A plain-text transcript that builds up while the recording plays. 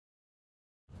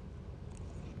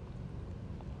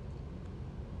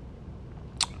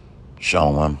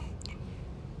Shalom.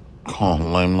 Kol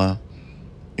Lamla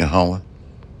Yahweh.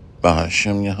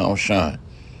 Bahashem Yahushai.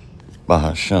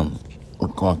 Bahashem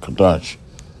Rakwan Kadash.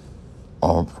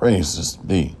 All praises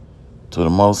be to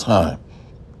the Most High,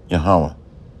 Yahweh,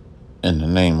 in the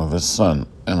name of His Son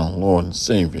and our Lord and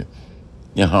Savior,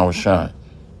 Yahushai.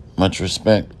 Much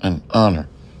respect and honor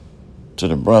to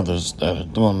the brothers that are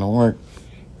doing the work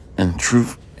in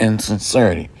truth and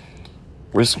sincerity,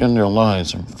 risking their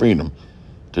lives and freedom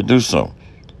to do so,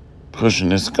 pushing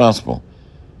this gospel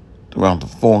throughout the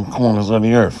four corners of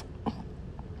the earth.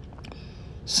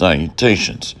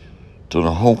 Salutations to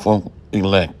the hopeful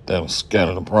elect that are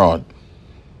scattered abroad.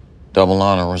 Double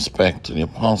honor and respect to the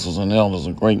apostles and elders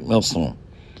of Great Millstone.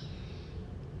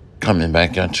 Coming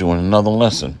back at you in another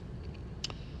lesson.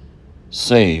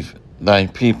 Save thy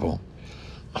people.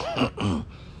 So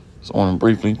I want to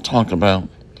briefly talk about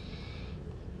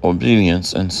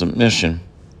obedience and submission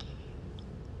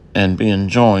and being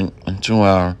joined unto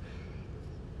our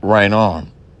right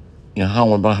arm,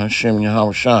 Yahweh Bahashem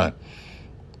Yahushai.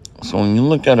 So when you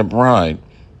look at a bride,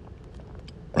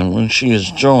 and when she is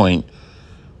joined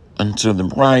unto the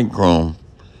bridegroom,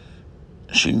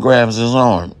 she grabs his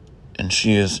arm, and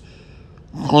she is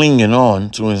clinging on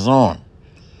to his arm.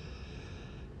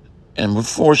 And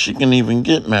before she can even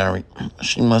get married,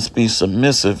 she must be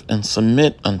submissive and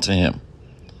submit unto him.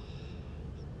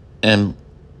 And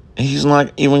he's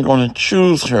not even going to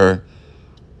choose her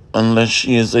unless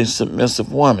she is a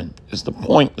submissive woman, is the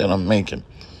point that I'm making.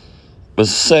 But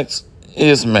sex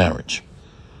is marriage.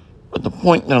 But the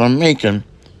point that I'm making,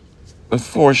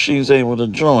 before she's able to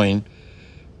join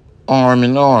arm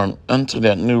in arm unto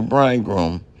that new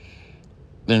bridegroom,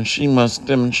 then she must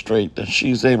demonstrate that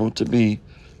she's able to be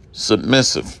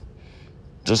submissive,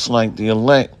 just like the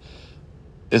elect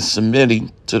is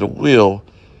submitting to the will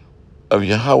of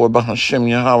Yahweh Bahashem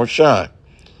Yahushai,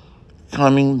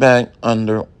 coming back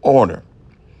under order.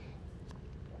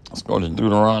 Let's go to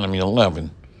Deuteronomy 11,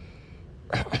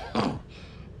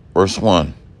 verse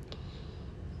 1.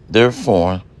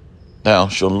 Therefore, thou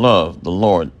shalt love the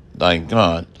Lord thy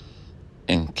God,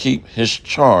 and keep his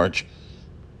charge,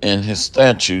 and his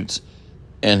statutes,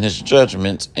 and his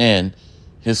judgments, and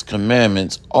his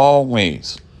commandments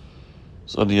always.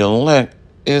 So the elect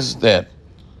is that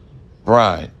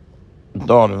bride,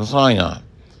 daughter of Zion,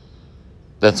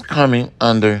 that's coming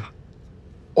under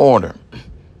order.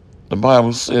 The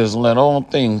Bible says, let all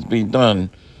things be done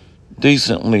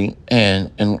decently and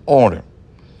in order,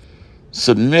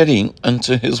 submitting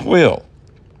unto his will.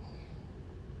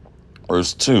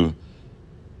 Verse 2,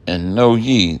 and know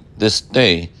ye this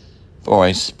day, for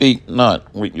I speak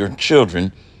not with your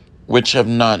children, which have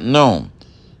not known,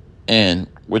 and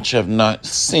which have not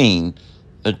seen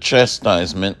the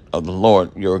chastisement of the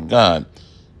Lord your God,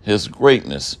 his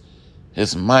greatness,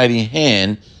 his mighty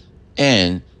hand,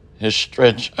 and his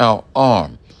stretched out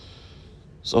arm.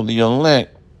 So the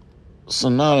elect,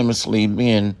 synonymously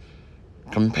being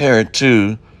compared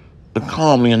to the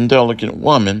comely and delicate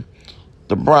woman,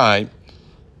 the bride,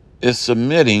 is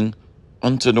submitting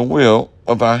unto the will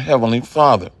of our Heavenly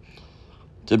Father,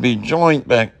 to be joined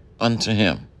back unto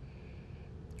him,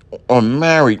 or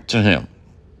married to him.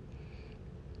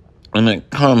 And it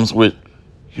comes with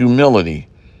humility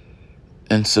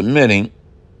and submitting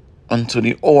unto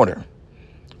the order.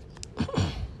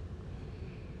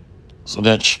 So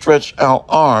that stretched out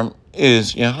arm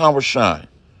is Yahushai,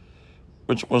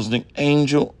 which was the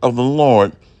angel of the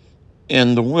Lord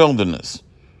in the wilderness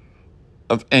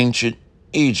of ancient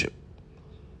Egypt.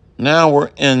 Now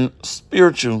we're in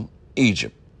spiritual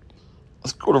Egypt.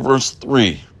 Let's go to verse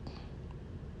 3.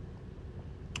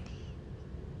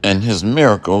 And his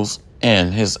miracles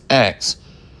and his acts,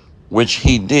 which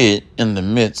he did in the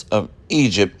midst of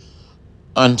Egypt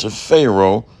unto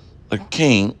Pharaoh, the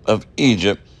king of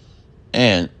Egypt,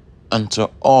 and unto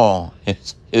all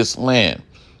his land.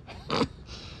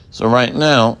 So right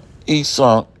now,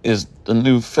 Esau is the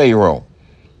new Pharaoh,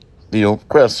 the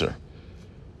oppressor.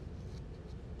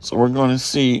 So we're going to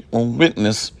see or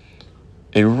witness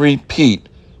a repeat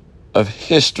of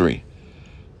history.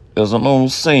 There's an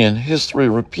old saying, history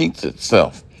repeats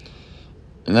itself.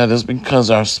 And that is because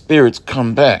our spirits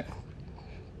come back.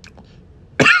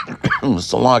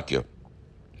 Salakia.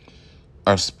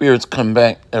 Our spirits come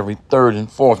back every third and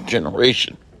fourth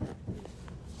generation.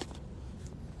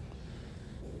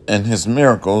 And his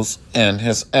miracles and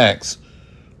his acts,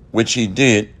 which he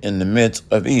did in the midst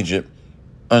of Egypt,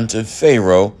 unto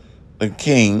Pharaoh, the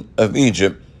king of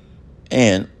Egypt,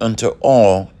 and unto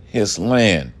all his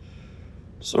land.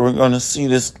 So we're going to see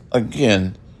this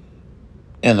again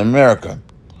in America.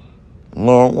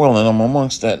 Lord willing, I'm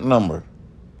amongst that number.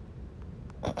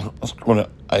 Let's go to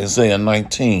Isaiah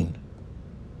 19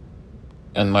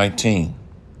 and 19.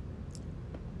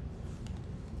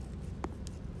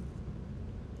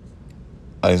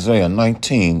 Isaiah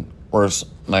 19, verse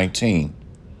 19.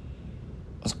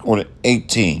 Let's go to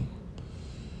 18.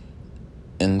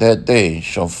 In that day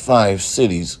shall 5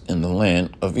 cities in the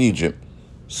land of Egypt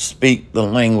speak the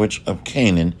language of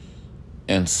Canaan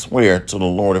and swear to the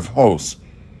Lord of hosts.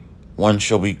 One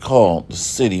shall be called the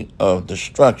city of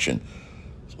destruction.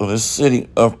 So the city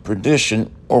of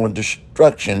perdition or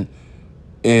destruction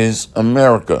is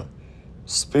America,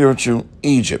 spiritual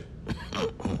Egypt.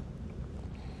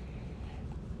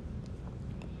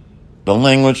 The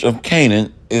language of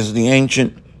Canaan is the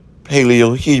ancient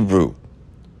Paleo-Hebrew.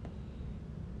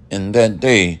 In that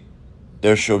day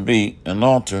there shall be an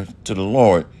altar to the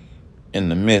Lord in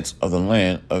the midst of the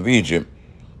land of Egypt,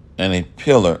 and a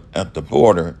pillar at the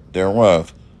border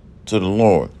thereof to the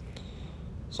Lord.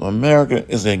 So America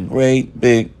is a great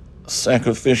big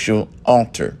sacrificial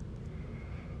altar.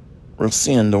 We're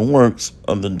seeing the works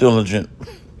of the diligent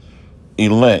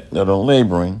elect that are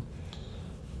laboring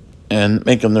and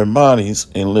making their bodies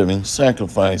a living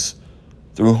sacrifice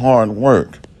through hard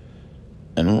work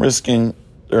and risking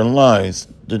their lives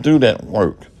to do that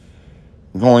work,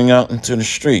 going out into the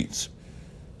streets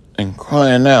and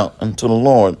crying out unto the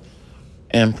Lord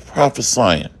and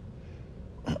prophesying.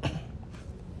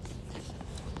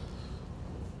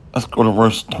 Let's go to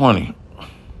verse 20.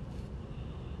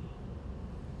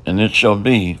 And it shall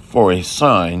be for a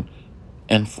sign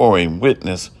and for a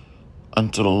witness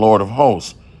unto the Lord of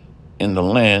hosts in the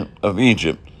land of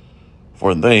Egypt,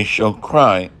 for they shall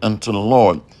cry unto the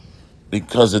Lord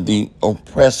because of the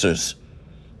oppressors,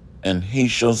 and he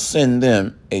shall send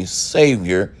them a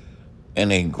Savior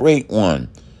and a great one,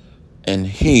 and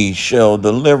he shall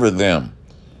deliver them.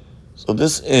 So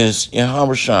this is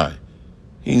Yahushua.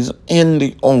 He's in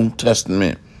the Old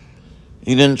Testament.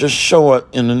 He didn't just show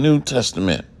up in the New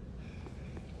Testament.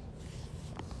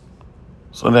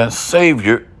 So that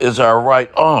Savior is our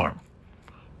right arm,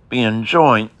 being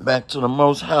joined back to the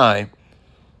Most High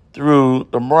through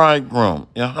the bridegroom,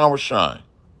 Yahushua.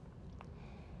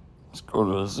 Let's go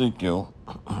to Ezekiel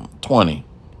 20.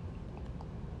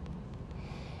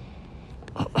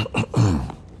 The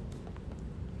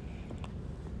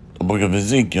book of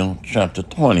Ezekiel, chapter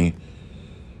 20,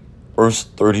 verse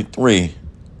 33.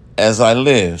 As I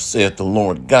live, saith the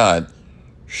Lord God,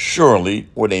 surely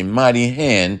with a mighty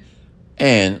hand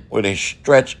and with a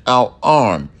stretched out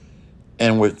arm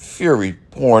and with fury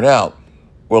poured out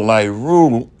will I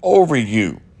rule over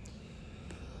you.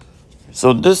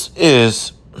 So this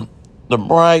is the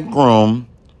bridegroom,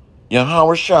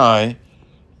 Yahushua,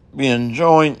 being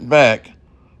joined back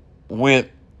with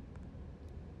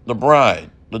the bride,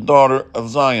 the daughter of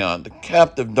Zion, the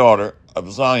captive daughter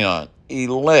of Zion,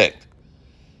 elect,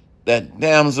 that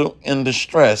damsel in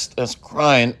distress that's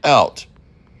crying out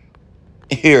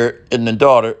here in the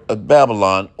daughter of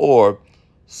Babylon, or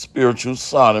spiritual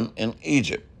Sodom in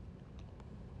Egypt.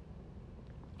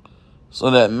 So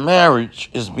that marriage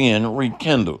is being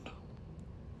rekindled.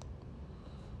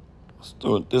 Let's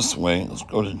do it this way. Let's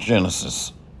go to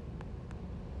Genesis.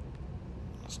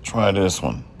 Let's try this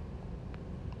one.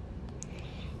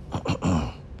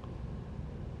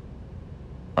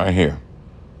 Right here.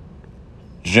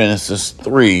 Genesis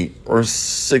 3, verse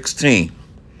 16.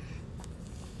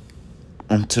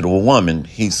 Unto the woman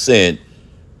he said,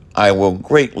 I will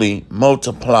greatly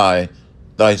multiply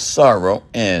thy sorrow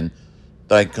and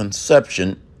thy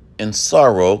conception. In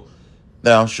sorrow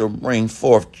thou shalt bring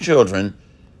forth children,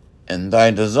 and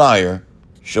thy desire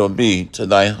shall be to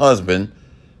thy husband,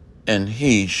 and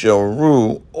he shall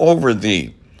rule over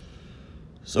thee.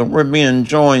 So we're being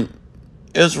joined.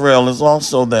 Israel is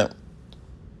also that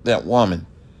woman,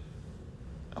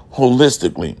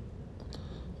 holistically.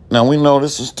 Now we know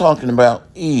this is talking about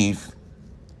Eve,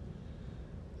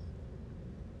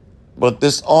 but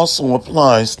this also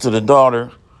applies to the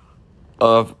daughter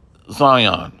of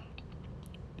Zion,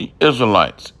 the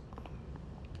Israelites.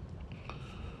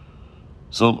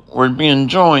 So we're being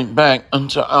joined back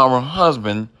unto our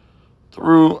husband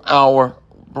through our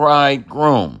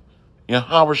bridegroom,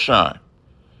 Yahushua,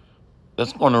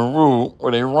 that's going to rule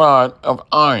with a rod of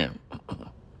iron.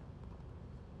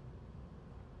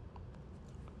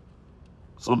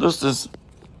 So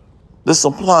this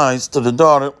applies to the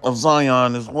daughter of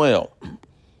Zion as well,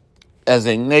 as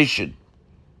a nation,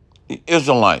 the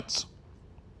Israelites.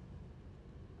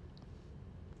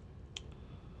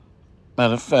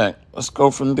 Matter of fact, let's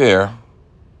go from there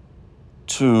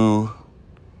to,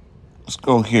 let's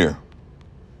go here.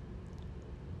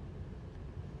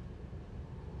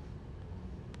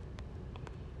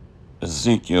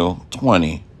 Ezekiel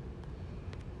 20,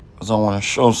 because I want to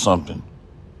show something.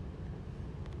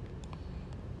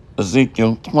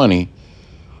 Ezekiel 20,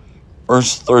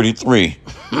 verse 33.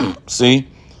 See,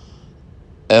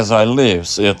 as I live,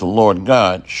 saith the Lord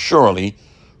God, surely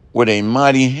with a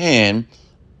mighty hand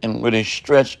and with a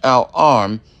stretched out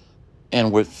arm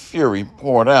and with fury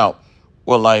poured out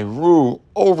will I rule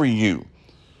over you.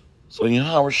 So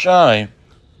Yahushua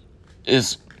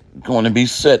is going to be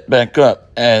set back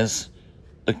up as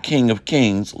the King of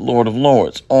Kings, Lord of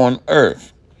Lords on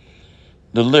earth,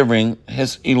 delivering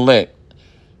his elect,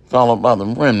 followed by the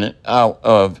remnant out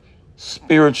of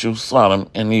spiritual Sodom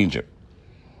and Egypt.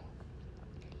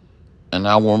 And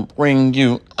I will bring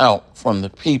you out from the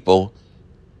people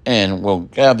and will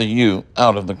gather you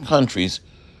out of the countries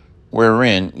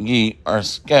wherein ye are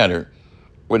scattered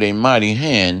with a mighty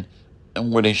hand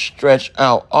and with a stretched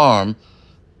out arm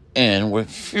and with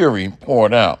fury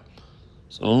poured out.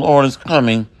 So the Lord is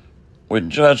coming with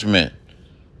judgment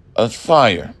of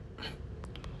fire,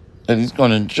 that he's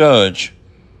going to judge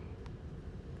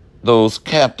those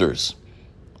captors,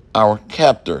 our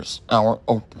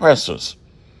oppressors,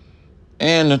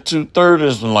 and the 2/3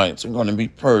 Israelites are going to be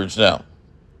purged out.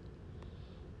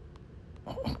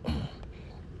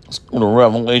 Let's go to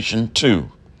Revelation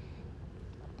 2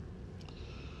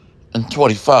 and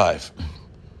 25.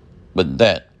 But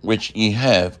that which ye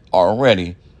have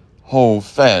already, hold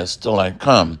fast till I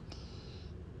come.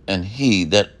 And he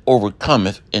that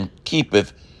overcometh and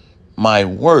keepeth my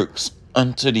works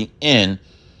unto the end,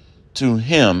 to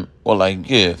him will I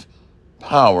give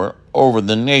power over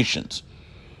the nations.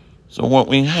 So what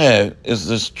we have is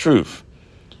this truth.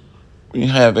 We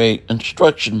have a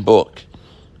instruction book,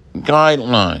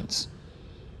 guidelines.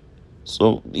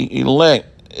 So the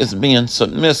elect is being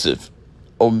submissive,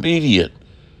 obedient,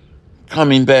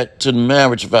 coming back to the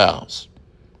marriage vows.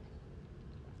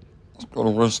 Let's go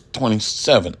to verse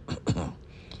 27.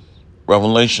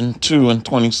 Revelation 2 and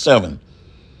 27.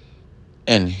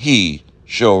 And he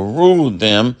shall rule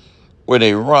them with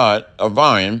a rod of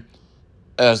iron,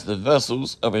 as the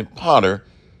vessels of a potter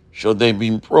shall they be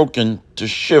broken to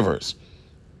shivers,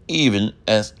 even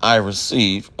as I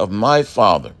receive of my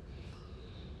Father.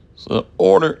 So the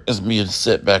order is being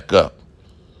set back up.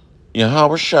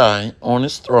 Yahushua on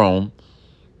his throne,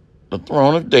 the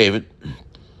throne of David,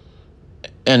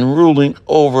 and ruling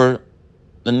over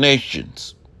the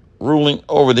nations, ruling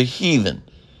over the heathen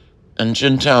and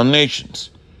Gentile nations.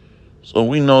 So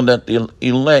we know that the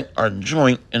elect are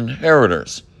joint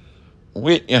inheritors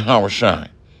with Yahushua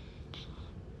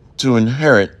to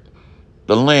inherit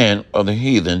the land of the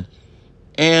heathen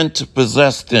and to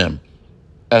possess them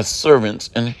as servants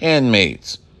and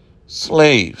handmaids,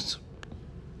 slaves.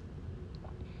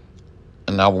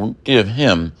 And I will give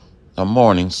him a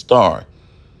morning star.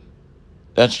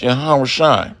 That's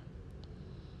Yahushua.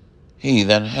 He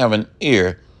that have an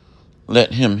ear,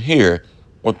 let him hear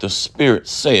what the Spirit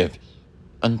saith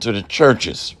unto the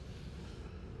churches.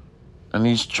 And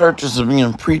these churches are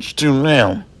being preached to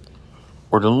now,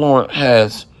 where the Lord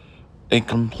has a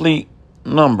complete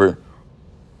number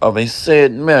of a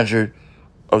said measure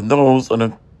of those that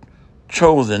are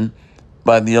chosen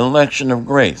by the election of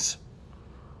grace.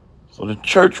 So the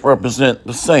church represents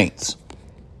the saints,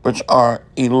 which are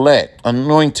elect,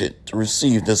 anointed to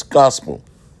receive this gospel.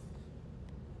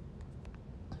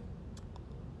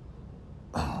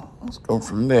 Let's go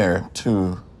from there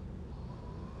to,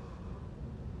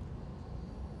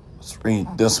 let's read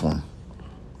this one.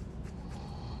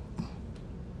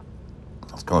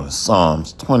 Let's go to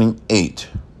Psalms 28.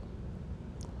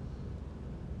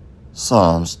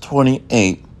 Psalms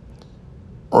 28,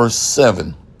 verse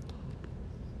 7.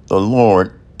 The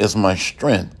Lord is my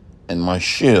strength and my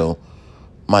shield.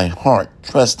 My heart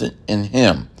trusted in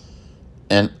him,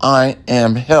 and I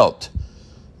am helped.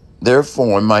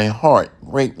 Therefore my heart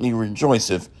greatly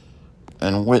rejoiceth,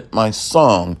 and with my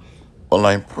song will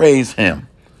I praise him.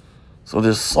 So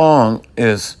this song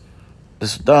is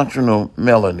this doctrinal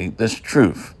melody, this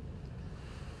truth.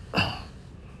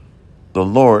 The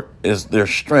Lord is their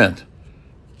strength,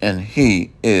 and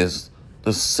he is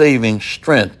the saving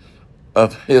strength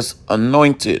of his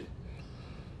anointed.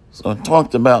 So I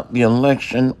talked about the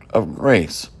election of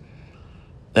grace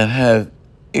that have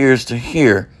ears to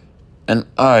hear and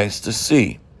eyes to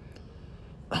see.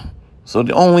 So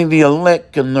only the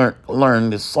elect can learn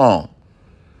this song.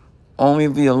 Only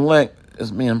the elect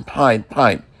is being pied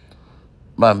pipe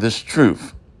by this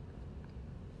truth.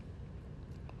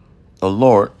 The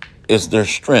Lord is their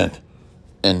strength,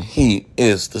 and he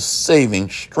is the saving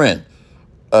strength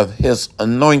of his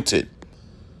anointed.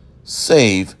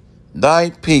 Save thy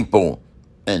people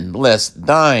and bless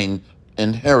thine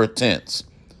inheritance.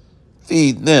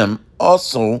 Feed them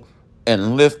also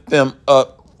and lift them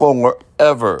up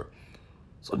forever.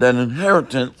 So that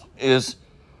inheritance is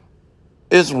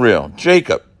Israel,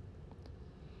 Jacob.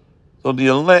 So the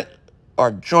elect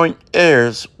are joint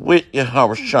heirs with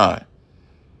Yahushua.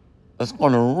 That's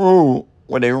going to rule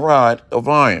with a rod of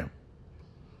iron.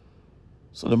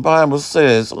 So the Bible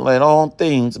says, let all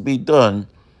things be done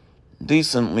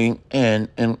decently and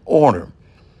in order.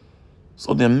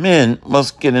 So the men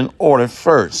must get in order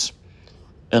first,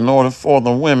 in order for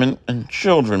the women and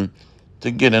children to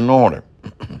get in order.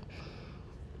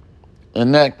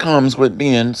 And that comes with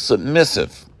being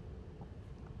submissive.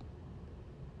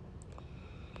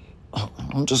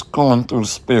 I'm just going through the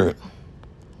spirit.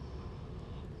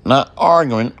 Not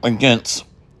arguing against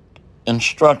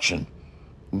instruction,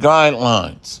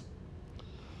 guidelines.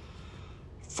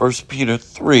 1 Peter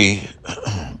 3,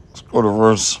 let's go to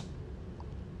verse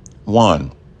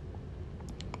 1.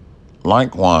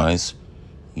 Likewise,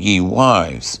 ye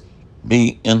wives,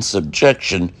 be in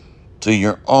subjection to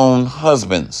your own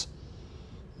husbands,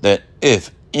 that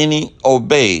if any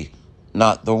obey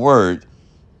not the word,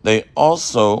 they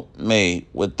also may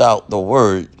without the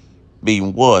word be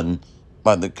won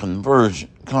by the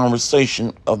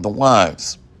conversation of the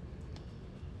wives,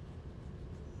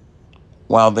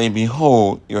 while they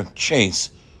behold your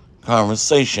chaste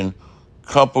conversation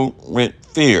coupled with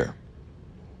fear.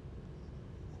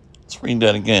 Let's read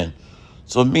that again.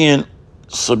 So being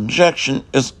subjection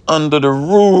is under the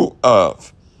rule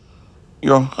of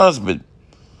your husband.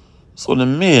 So the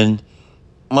men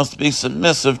must be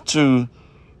submissive to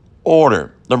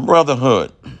order, the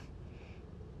brotherhood.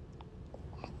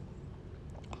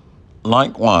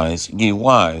 Likewise, ye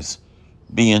wives,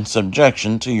 be in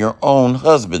subjection to your own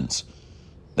husbands,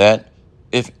 that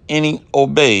if any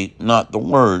obey not the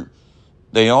word,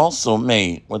 they also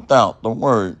may without the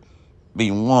word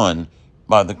be won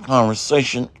by the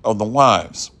conversation of the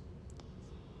wives.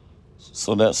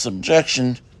 So that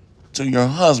subjection to your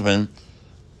husband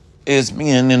is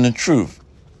being in the truth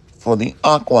for the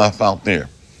aquaf out there,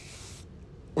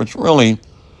 which really,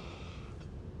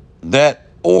 that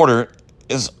order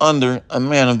is under a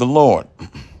man of the Lord.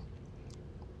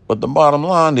 But the bottom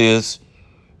line is,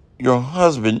 your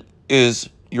husband is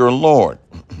your Lord.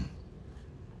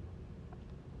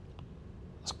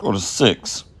 Let's go to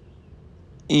 6.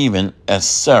 Even as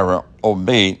Sarah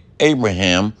obeyed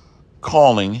Abraham,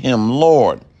 calling him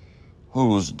Lord,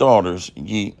 whose daughters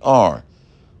ye are,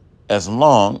 as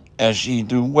long as ye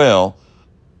do well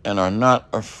and are not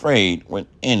afraid with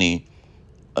any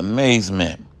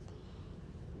amazement.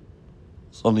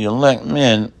 So the elect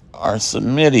men are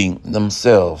submitting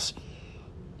themselves,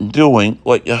 doing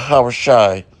what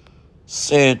Yahushua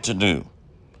said to do,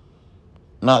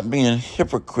 not being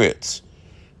hypocrites,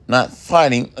 not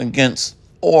fighting against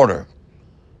order,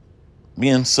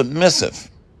 being submissive.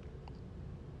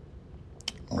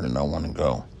 Where did I want to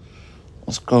go?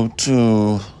 Let's go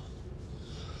to,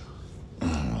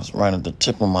 it's right at the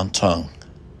tip of my tongue.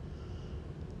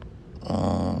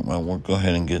 Well, we'll go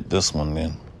ahead and get this one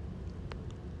then.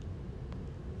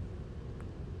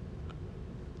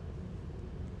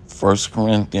 First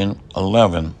Corinthians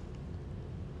 11,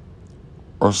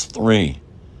 verse 3.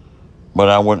 But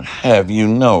I would have you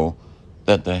know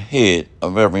that the head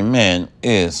of every man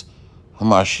is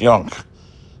Hamashiach,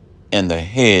 and the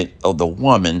head of the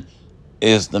woman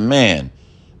is the man,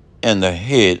 and the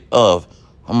head of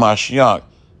Hamashiach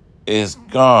is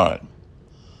God.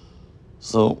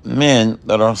 So men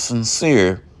that are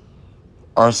sincere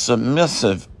are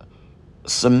submissive,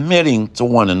 submitting to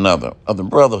one another of the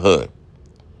brotherhood.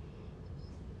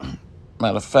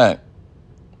 Matter of fact,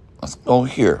 let's go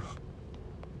here.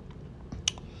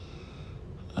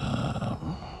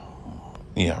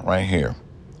 Right here.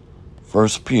 1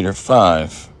 Peter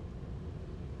 5.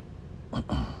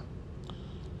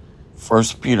 1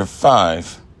 Peter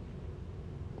 5,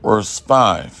 verse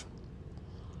 5.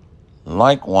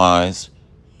 Likewise,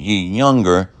 ye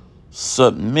younger,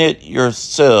 submit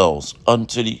yourselves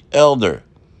unto the elder.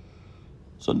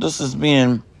 So this is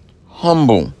being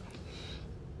humble.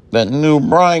 That new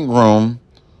bridegroom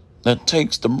that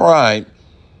takes the bride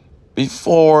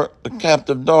before the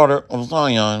captive daughter of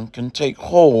Zion can take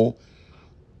hold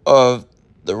of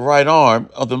the right arm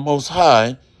of the Most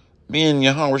High, being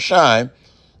Yahushua,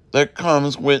 that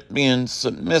comes with being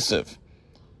submissive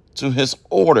to his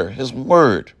order, his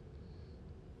word.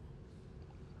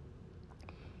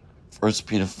 1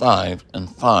 Peter 5 and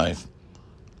 5.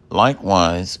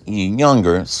 Likewise, ye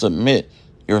younger, submit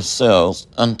yourselves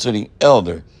unto the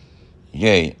elder.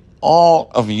 Yea, all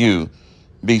of you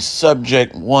be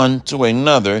subject one to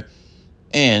another,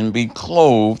 and be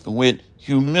clothed with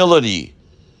humility.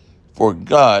 For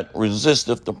God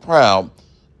resisteth the proud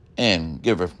and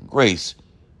giveth grace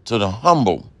to the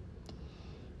humble.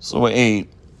 So a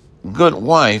good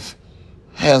wife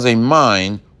has a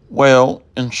mind well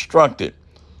instructed.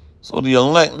 So the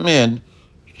elect men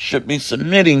should be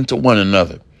submitting to one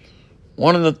another.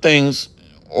 One of the things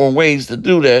or ways to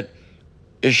do that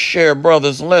is share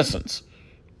brothers' lessons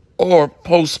or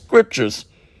post scriptures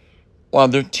while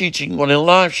they're teaching on a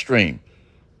live stream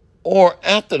or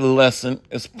after the lesson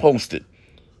is posted.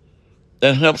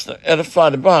 That helps to edify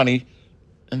the body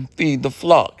and feed the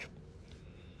flock.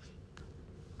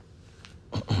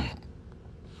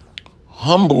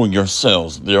 Humble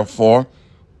yourselves, therefore,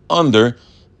 under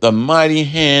the mighty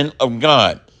hand of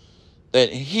God,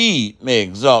 that he may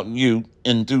exalt you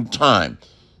in due time.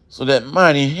 So that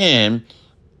mighty hand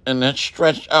and that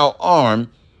stretched out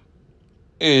arm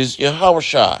is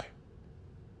Yahushua.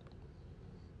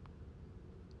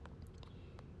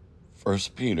 1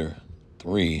 Peter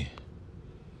 3.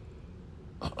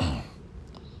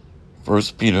 1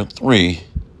 Peter 3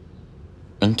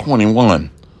 and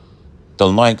 21. The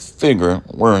like figure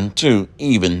whereunto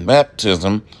even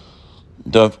baptism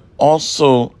doth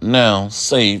also now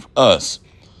save us,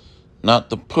 not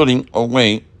the putting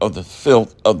away of the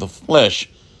filth of the flesh,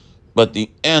 but the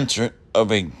answer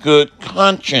of a good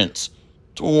conscience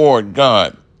toward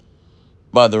God,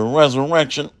 by the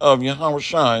resurrection of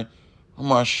Yahushua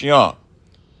HaMashiach.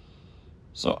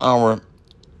 So our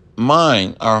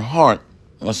mind, our heart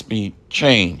must be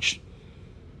changed,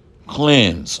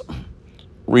 cleansed,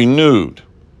 renewed.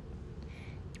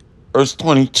 Verse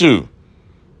 22,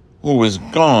 who is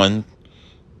gone,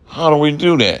 how do we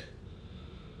do that?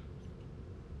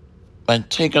 By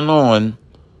taking on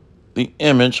the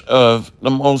image of the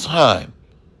Most High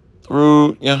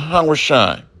through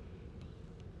Yahushua,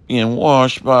 being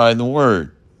washed by the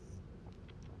Word.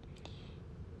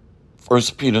 1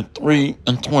 Peter 3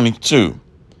 and 22,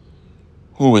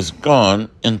 who is gone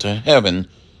into heaven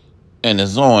and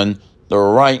is on the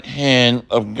right hand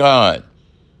of God,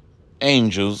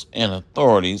 angels and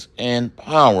authorities and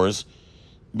powers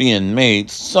being made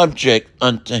subject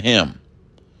unto him.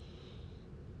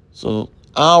 So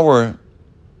our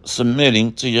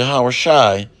submitting to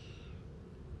Yahushua,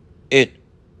 it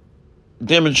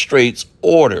demonstrates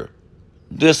order,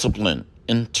 discipline,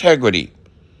 integrity.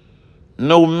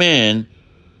 No man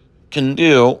can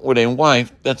deal with a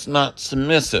wife that's not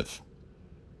submissive.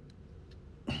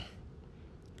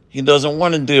 He doesn't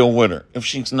want to deal with her if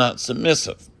she's not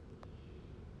submissive.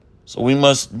 So we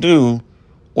must do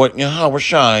what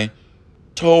Yahushua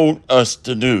told us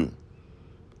to do.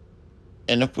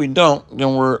 And if we don't,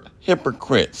 then we're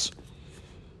hypocrites,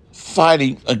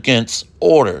 fighting against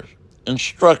order,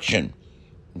 instruction,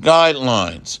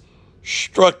 guidelines,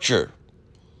 structure.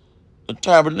 The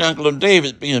tabernacle of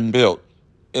David being built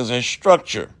is a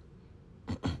structure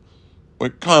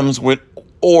which comes with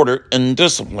order and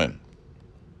discipline.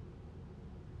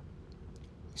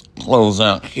 Let's close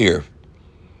out here.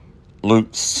 Luke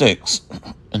 6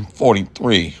 and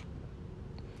 43.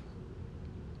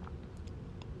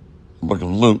 Book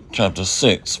of Luke, chapter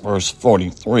 6, verse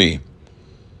 43.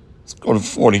 Let's go to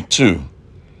 42.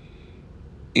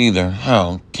 Either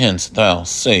how canst thou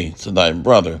say to thy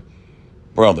brother,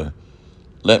 Brother,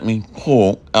 let me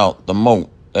pull out the mote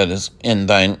that is in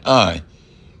thine eye,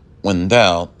 when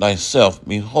thou thyself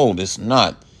beholdest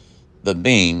not the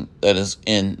beam that is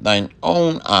in thine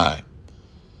own eye?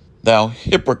 Thou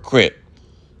hypocrite,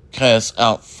 cast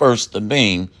out first the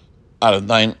beam out of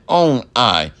thine own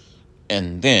eye,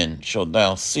 and then shalt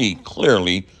thou see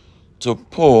clearly to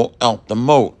pull out the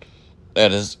mote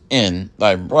that is in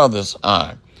thy brother's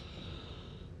eye.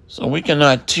 So we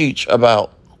cannot teach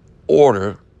about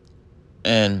order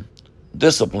and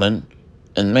discipline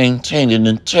and maintaining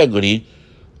integrity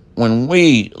when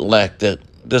we lack that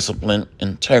discipline,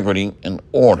 integrity, and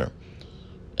order,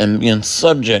 and being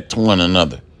subject to one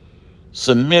another,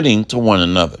 submitting to one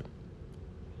another.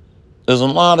 There's a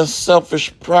lot of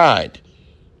selfish pride,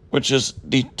 which is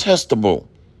detestable.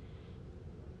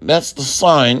 That's the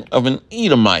sign of an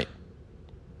Edomite.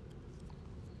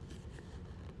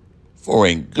 For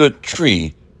a good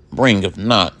tree bringeth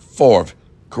not forth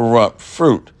corrupt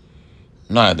fruit,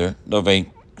 neither doth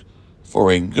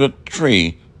for a good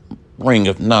tree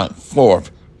bringeth not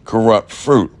forth corrupt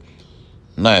fruit,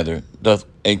 neither doth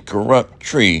a corrupt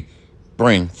tree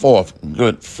bring forth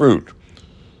good fruit.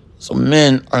 So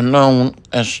men are known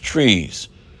as trees.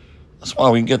 That's why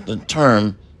we get the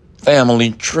term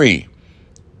family tree,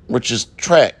 which is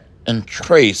tracked and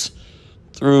traced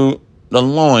through the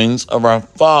loins of our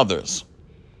fathers.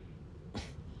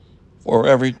 For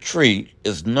every tree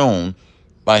is known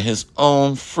by his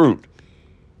own fruit.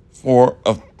 For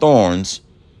of thorns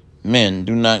men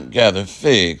do not gather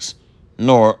figs,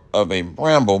 nor of a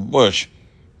bramble bush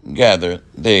gather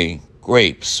they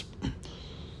grapes.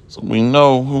 So we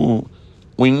know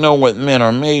what men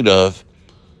are made of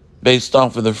based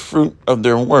off of the fruit of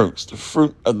their works, the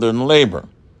fruit of their labor.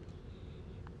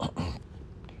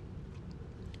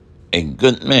 A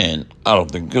good man out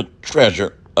of the good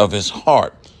treasure of his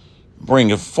heart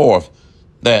bringeth forth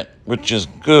that which is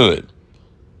good.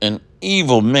 An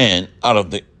evil man out of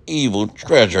the evil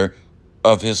treasure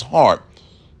of his heart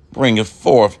bringeth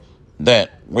forth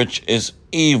that which is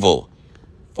evil.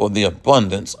 For the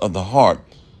abundance of the heart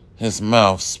his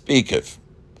mouth speaketh.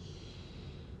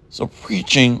 So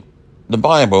preaching the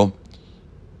Bible,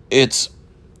 it's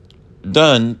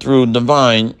done through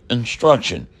divine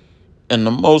instruction. And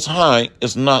the Most High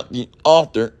is not the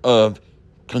author of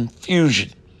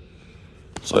confusion.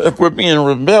 So if we're being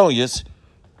rebellious,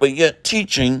 but yet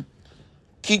teaching,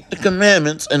 keep the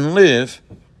commandments and live,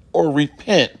 or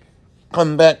repent,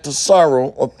 come back to sorrow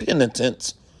or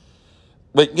penitence,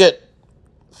 but yet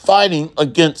fighting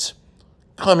against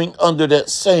coming under that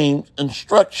same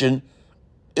instruction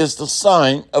is the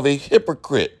sign of a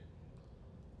hypocrite.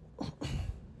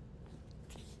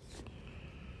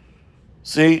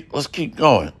 See, let's keep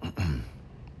going.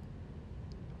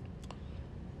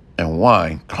 And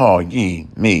why call ye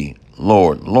me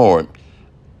Lord, Lord,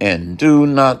 and do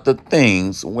not the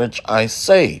things which I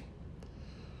say?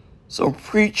 So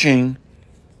preaching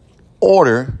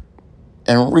order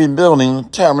and rebuilding the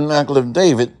tabernacle of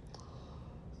David,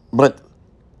 but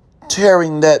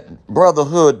tearing that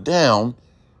brotherhood down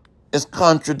is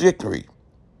contradictory.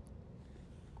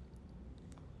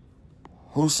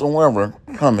 Whosoever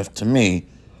cometh to me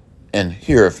and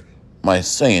heareth my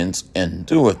sayings and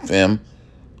doeth them,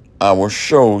 I will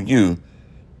show you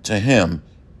to him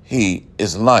he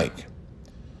is like.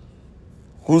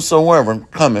 Whosoever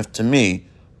cometh to me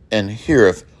and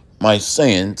heareth my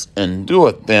sayings and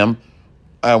doeth them,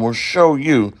 I will show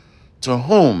you to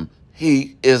whom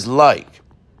he is like.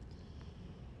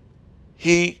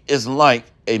 He is like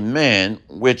a man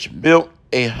which built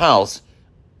a house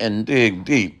and digged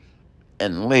deep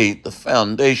and laid the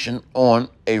foundation on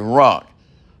a rock.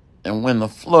 And when the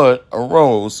flood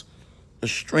arose, the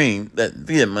stream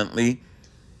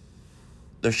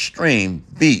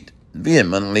beat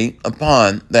vehemently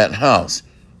upon that house,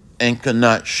 and could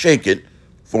not shake it,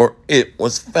 for it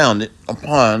was founded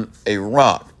upon a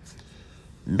rock.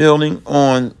 Building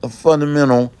on the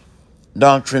fundamental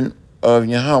doctrine of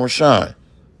Yahushua,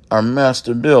 our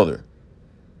master builder.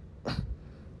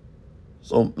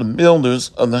 So the builders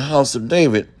of the house of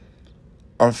David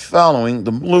are following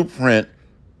the blueprint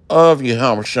of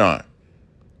Yahushua.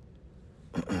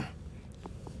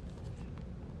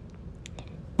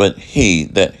 But he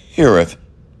that heareth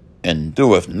and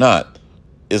doeth not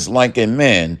is like a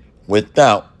man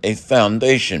without a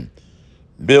foundation,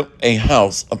 built a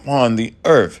house upon the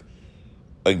earth,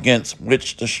 against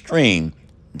which the stream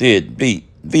did beat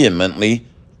vehemently,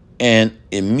 and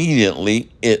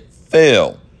immediately it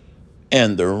fell,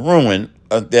 and the ruin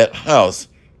of that house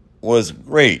was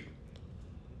great.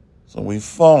 So we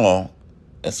fall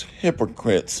as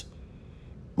hypocrites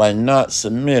by not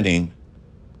submitting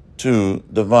to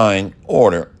divine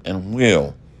order and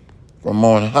will from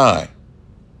on high.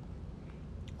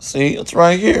 See, it's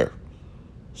right here.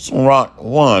 Sirach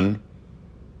 1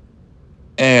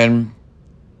 and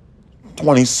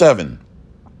 27.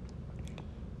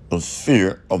 The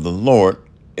fear of the Lord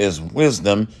is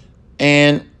wisdom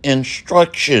and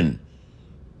instruction,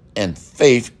 and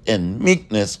faith and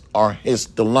meekness are his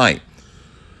delight.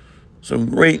 So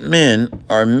great men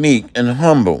are meek and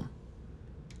humble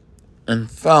and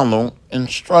follow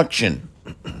instruction,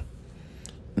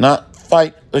 not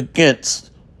fight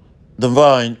against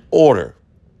divine order.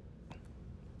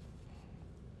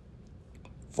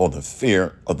 For the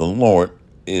fear of the Lord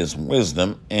is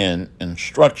wisdom and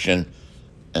instruction,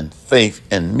 and faith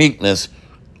and meekness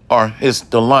are his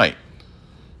delight.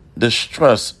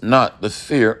 Distrust not the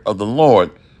fear of the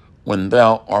Lord when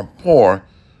thou art poor,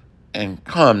 and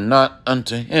come not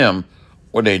unto him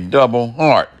with a double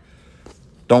heart.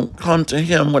 Don't come to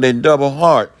him with a double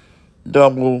heart,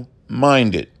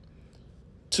 double-minded,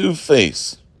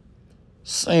 two-faced,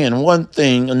 saying one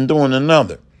thing and doing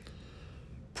another.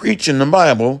 Preaching the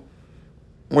Bible,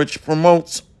 which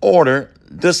promotes order,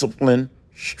 discipline,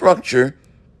 structure,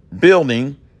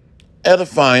 building,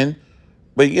 edifying,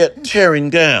 but yet tearing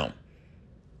down,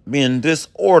 being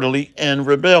disorderly and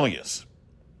rebellious,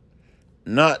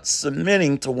 not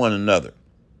submitting to one another.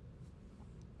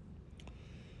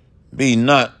 Be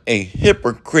not a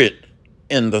hypocrite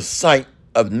in the sight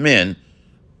of men,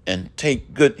 and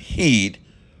take good heed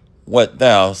what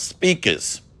thou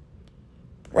speakest,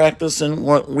 practicing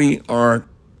what we are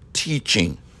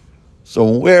teaching. So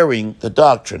wearing the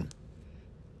doctrine,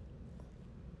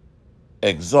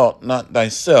 exalt not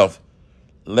thyself,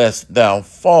 lest thou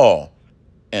fall,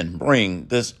 and bring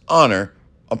dishonor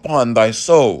upon thy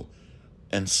soul,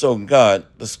 and so God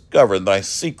discover thy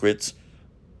secrets,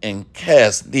 and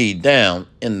cast thee down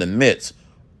in the midst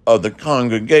of the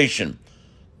congregation,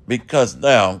 because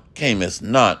thou camest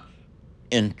not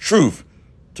in truth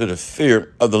to the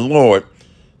fear of the Lord,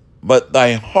 but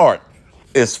thy heart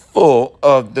is full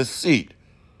of deceit.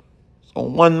 So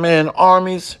one-man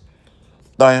armies,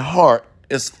 thy heart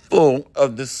is full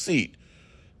of deceit,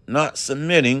 not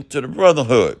submitting to the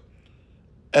brotherhood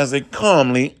as a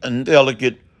comely and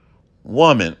delicate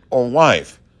woman or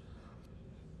wife,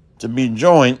 to be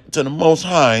joined to the Most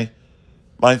High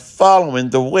by following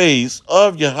the ways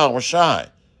of Yahushua,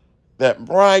 that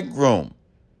bridegroom,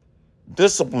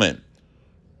 discipline,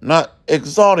 not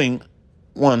exalting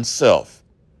oneself,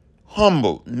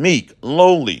 humble, meek,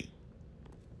 lowly,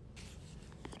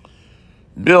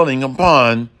 building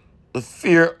upon the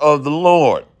fear of the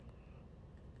Lord,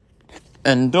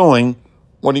 and doing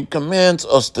what he commands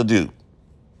us to do.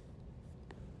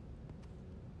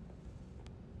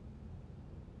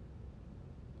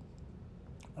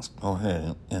 Let's go ahead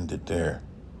and end it there.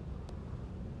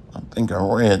 I think I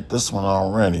read this one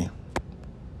already.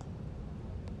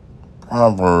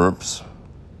 Proverbs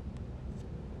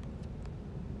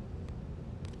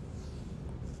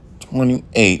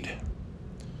 28.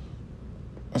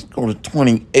 Let's go to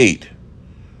 28.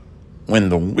 When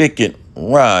the wicked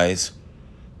rise,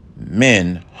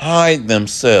 men hide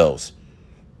themselves,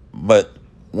 but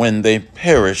when they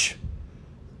perish,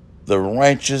 the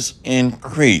righteous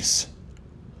increase.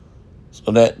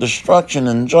 So that destruction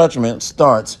and judgment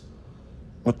starts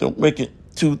with the wicked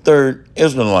 2/3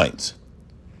 Israelites.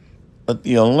 But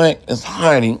the elect is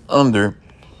hiding under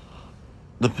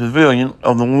the pavilion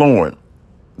of the Lord,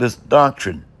 this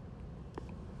doctrine.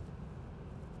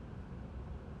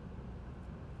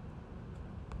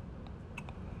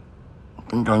 I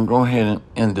think I'll go ahead and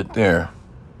end it there.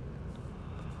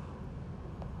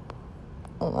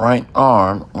 Right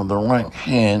arm on the right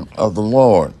hand of the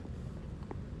Lord.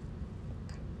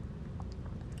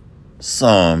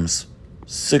 Psalms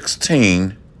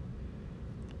 16.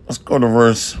 Let's go to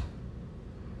verse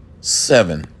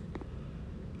 7.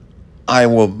 I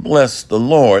will bless the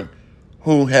Lord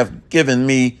who have given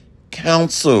me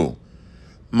counsel.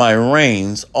 My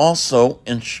reins also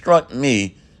instruct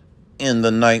me in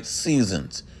the night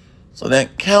seasons. So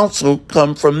that counsel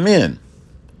come from men.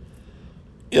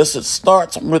 Yes, it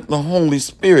starts with the Holy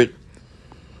Spirit,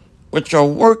 which are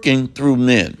working through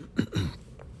men.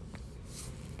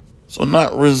 So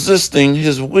not resisting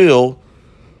his will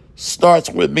starts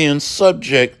with being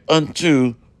subject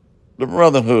unto the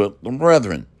brotherhood, the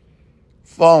brethren,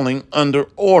 falling under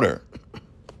order.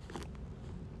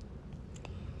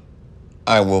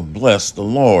 I will bless the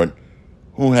Lord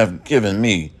who have given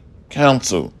me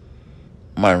counsel.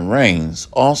 My reins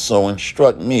also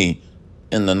instruct me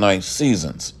in the night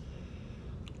seasons.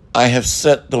 I have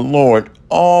set the Lord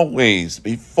always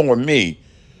before me,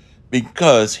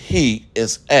 because he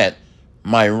is at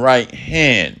my right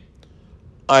hand.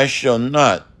 I shall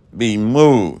not be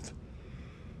moved.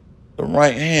 The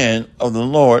right hand of the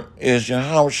Lord is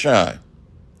Yahushua.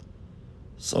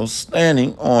 So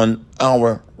standing on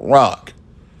our rock,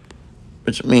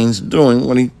 which means doing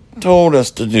what he told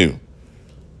us to do.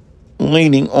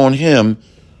 Leaning on him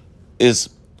is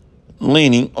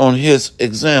leaning on his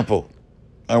example,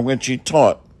 on which he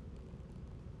taught.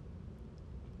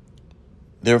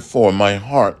 Therefore my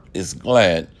heart is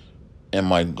glad, and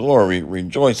my glory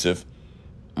rejoiceth.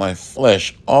 My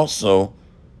flesh also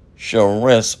shall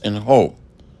rest in hope.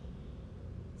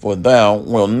 For thou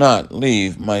wilt not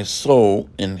leave my soul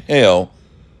in hell,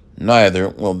 neither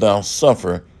wilt thou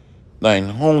suffer thine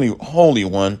Holy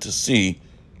One to see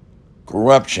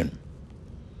corruption.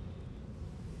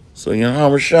 So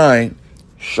Yahushua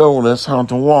showed us how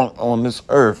to walk on this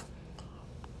earth,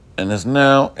 and is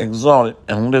now exalted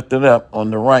and lifted up on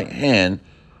the right hand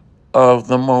of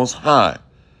the Most High.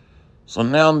 So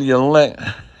now the elect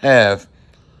have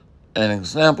an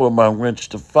example by which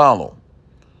to follow,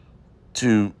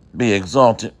 to be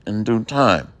exalted in due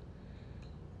time.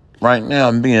 Right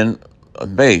now, being a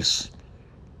base,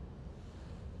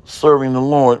 serving the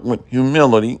Lord with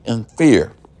humility and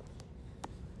fear.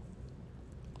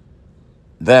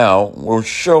 Thou wilt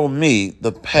show me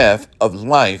the path of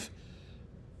life.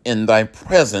 In thy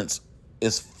presence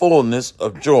is fullness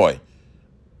of joy.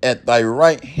 At thy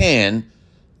right hand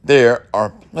there are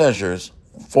pleasures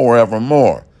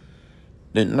forevermore.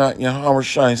 Did not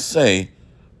Yahushua say,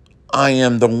 I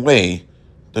am the way,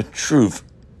 the truth,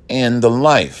 and the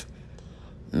life?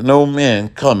 No man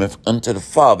cometh unto the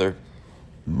Father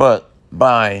but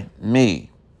by me.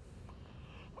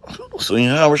 So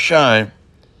Yahushua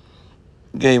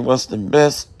gave us the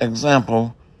best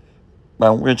example by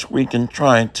which we can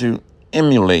try to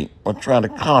emulate or try to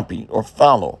copy or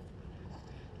follow.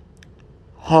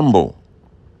 Humble,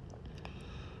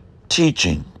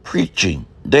 teaching, preaching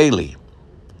daily.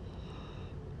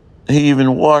 He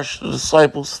even washed the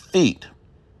disciples' feet,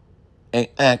 an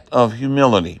act of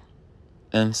humility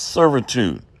and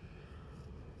servitude.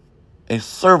 A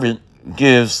servant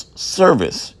gives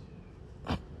service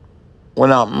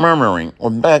without murmuring or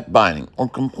backbiting or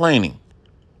complaining.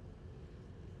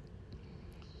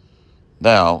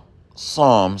 Thou,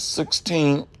 Psalm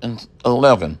 16 and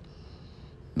 11,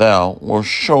 thou wilt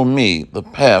show me the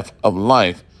path of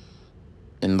life.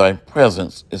 In thy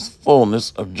presence is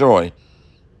fullness of joy.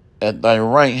 At thy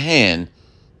right hand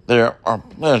there are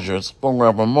pleasures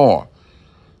forevermore.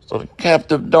 So the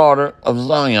captive daughter of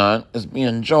Zion is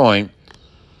being joined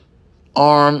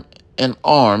arm in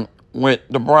arm with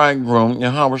the bridegroom,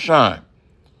 Yahushua,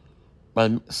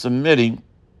 by submitting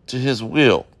to his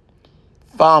will,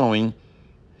 following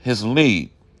his lead,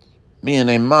 being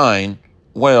a mind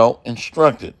well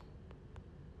instructed.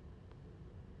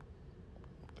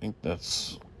 I think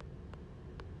let's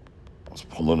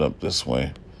pull it up this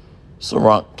way.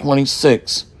 Sirach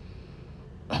 26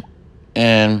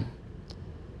 and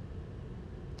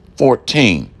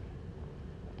 14.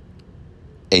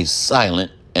 A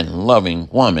silent and loving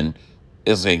woman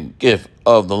is a gift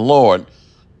of the Lord,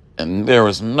 and there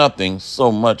is nothing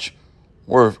so much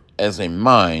worth as a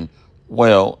mind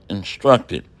well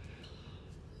instructed,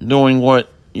 doing what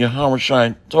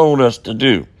Yahushua told us to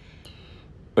do,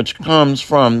 which comes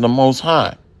from the Most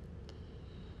High.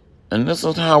 And this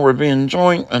is how we're being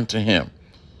joined unto him,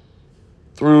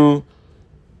 through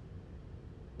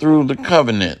the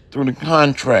covenant, through the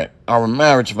contract, our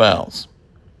marriage vows.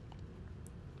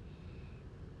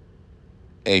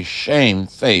 A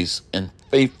shamefaced and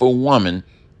faithful woman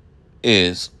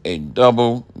is a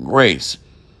double grace,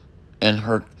 and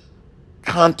her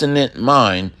continent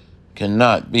mind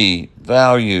cannot be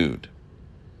valued.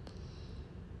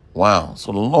 Wow.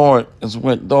 So the Lord is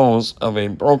with those of a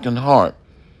broken heart,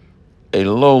 a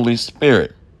lowly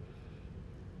spirit.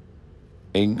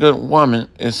 A good woman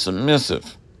is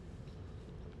submissive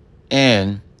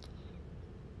and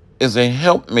is a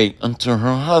helpmate unto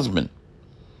her husband.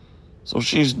 So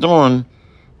she's doing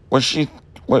what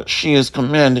she is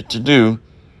commanded to do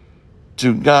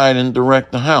to guide and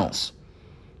direct the house.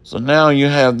 So now you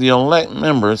have the elect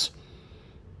members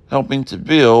helping to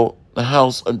build the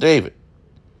house of David,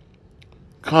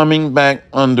 coming back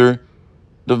under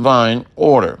divine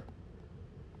order.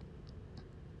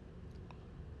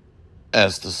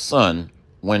 As the sun,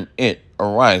 when it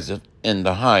ariseth in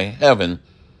the high heaven,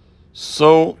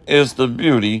 so is the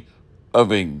beauty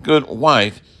of a good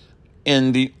wife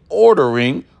in the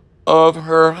ordering of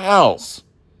her house.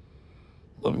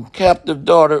 The captive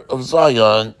daughter of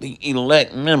Zion, the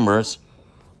elect members,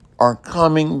 are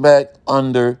coming back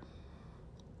under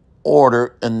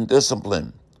order and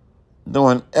discipline,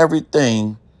 doing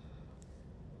everything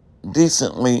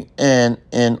decently and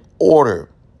in order,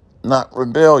 not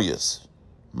rebellious,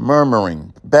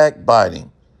 murmuring,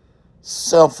 backbiting,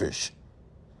 selfish,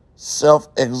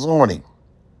 self-exhorting.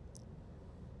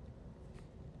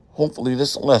 Hopefully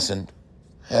this lesson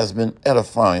has been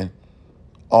edifying.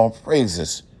 All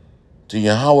praises to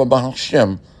Yahweh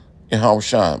Bahashem,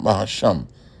 Yahushua Bahashem,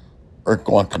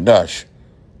 Erkwan Kadash.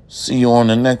 See you on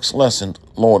the next lesson,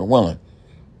 Lord willing.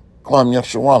 Klam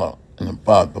Yeshawala and the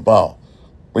Bad Babal.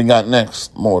 We got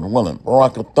next, Lord willing,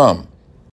 Barakatham.